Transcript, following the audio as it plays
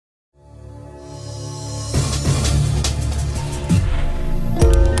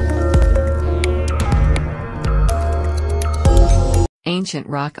Ancient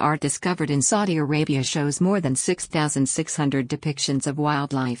rock art discovered in Saudi Arabia shows more than 6,600 depictions of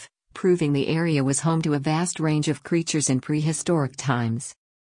wildlife, proving the area was home to a vast range of creatures in prehistoric times.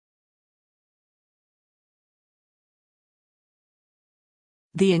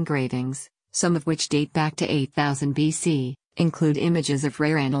 The engravings, some of which date back to 8000 BC, include images of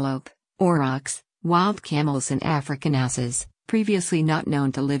rare antelope, aurochs, wild camels and African asses, previously not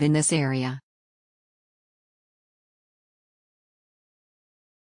known to live in this area.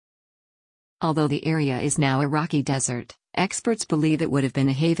 Although the area is now a rocky desert, experts believe it would have been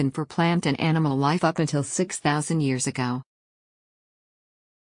a haven for plant and animal life up until 6,000 years ago.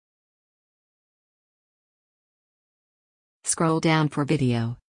 Scroll down for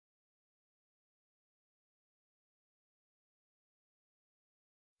video.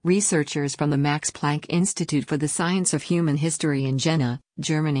 Researchers from the Max Planck Institute for the Science of Human History in Jena,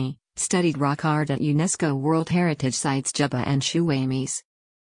 Germany, studied rock art at UNESCO World Heritage Sites Jubbah and Shuwaymis.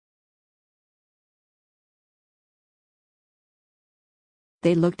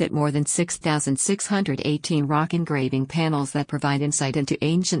 They looked at more than 6,618 rock engraving panels that provide insight into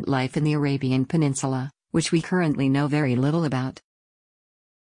ancient life in the Arabian Peninsula, which we currently know very little about.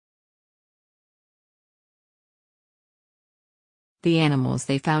 The animals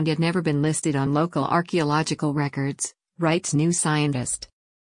they found had never been listed on local archaeological records, writes New Scientist.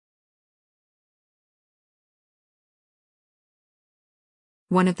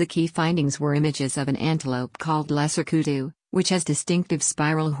 One of the key findings were images of an antelope called lesser kudu, which has distinctive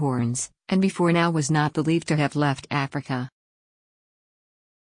spiral horns, and before now was not believed to have left Africa.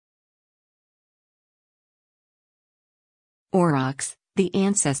 Aurochs, the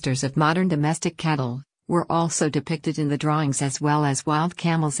ancestors of modern domestic cattle, were also depicted in the drawings as well as wild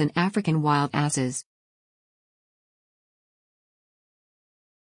camels and African wild asses.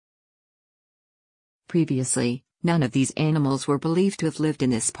 Previously, none of these animals were believed to have lived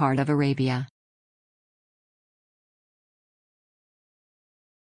in this part of Arabia.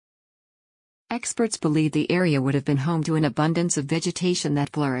 Experts believe the area would have been home to an abundance of vegetation that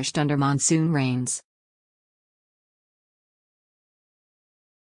flourished under monsoon rains.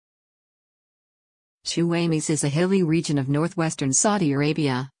 Shuwaymis is a hilly region of northwestern Saudi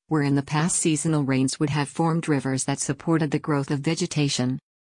Arabia, where in the past seasonal rains would have formed rivers that supported the growth of vegetation.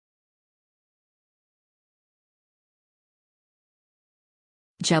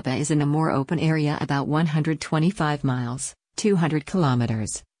 Jubbah is in a more open area about 125 miles, 200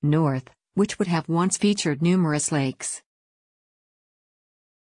 kilometers, north, which would have once featured numerous lakes.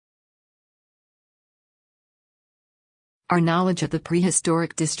 Our knowledge of the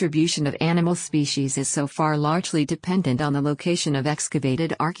prehistoric distribution of animal species is so far largely dependent on the location of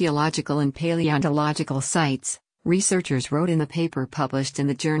excavated archaeological and paleontological sites, researchers wrote in the paper published in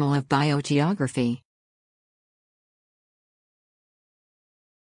the Journal of Biogeography.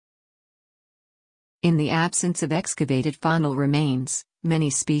 In the absence of excavated faunal remains,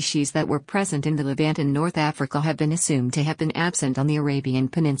 many species that were present in the Levant and North Africa have been assumed to have been absent on the Arabian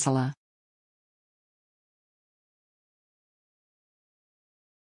Peninsula.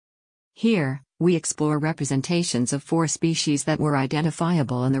 Here, we explore representations of 4 species that were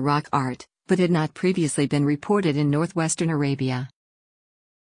identifiable in the rock art, but had not previously been reported in northwestern Arabia.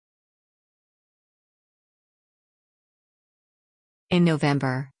 In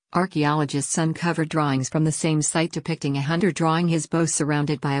November, archaeologists uncovered drawings from the same site depicting a hunter drawing his bow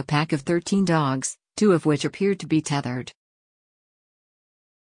surrounded by a pack of 13 dogs, 2 of which appeared to be tethered.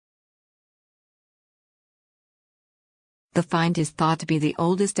 The find is thought to be the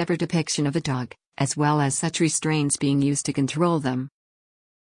oldest ever depiction of a dog, as well as such restraints being used to control them.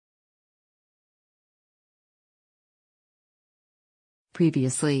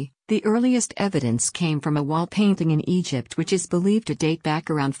 Previously, the earliest evidence came from a wall painting in Egypt which is believed to date back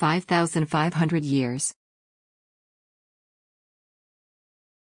around 5,500 years.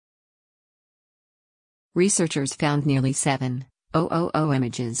 Researchers found nearly 7,000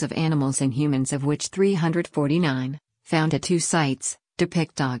 images of animals and humans, of which 349, found at 2 sites,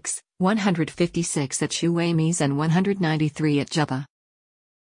 depict dogs, 156 at Shuwaymis and 193 at Jubbah.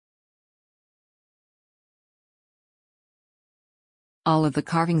 All of the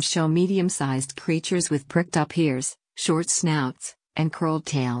carvings show medium-sized creatures with pricked-up ears, short snouts, and curled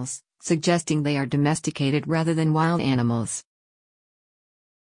tails, suggesting they are domesticated rather than wild animals.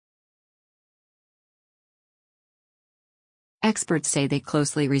 Experts say they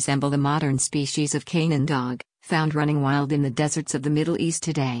closely resemble the modern species of Canaan dog, found running wild in the deserts of the Middle East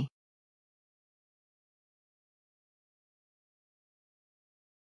today.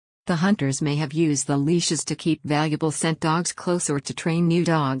 The hunters may have used the leashes to keep valuable scent dogs close or to train new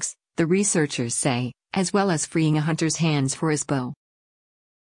dogs, the researchers say, as well as freeing a hunter's hands for his bow.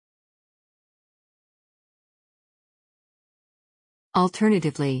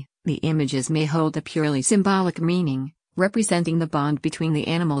 Alternatively, the images may hold a purely symbolic meaning, representing the bond between the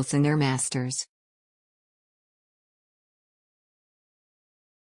animals and their masters.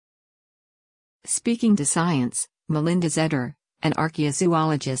 Speaking to Science, Melinda Zeder, an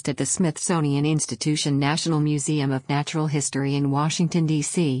archaeozoologist at the Smithsonian Institution National Museum of Natural History in Washington,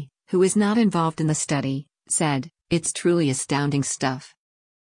 D.C., who is not involved in the study, said, "It's truly astounding stuff.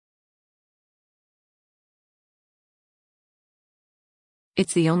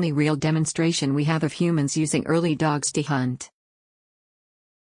 It's the only real demonstration we have of humans using early dogs to hunt."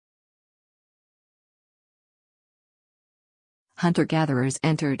 Hunter-gatherers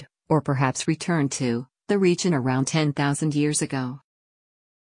entered, or perhaps returned to, the region around 10,000 years ago.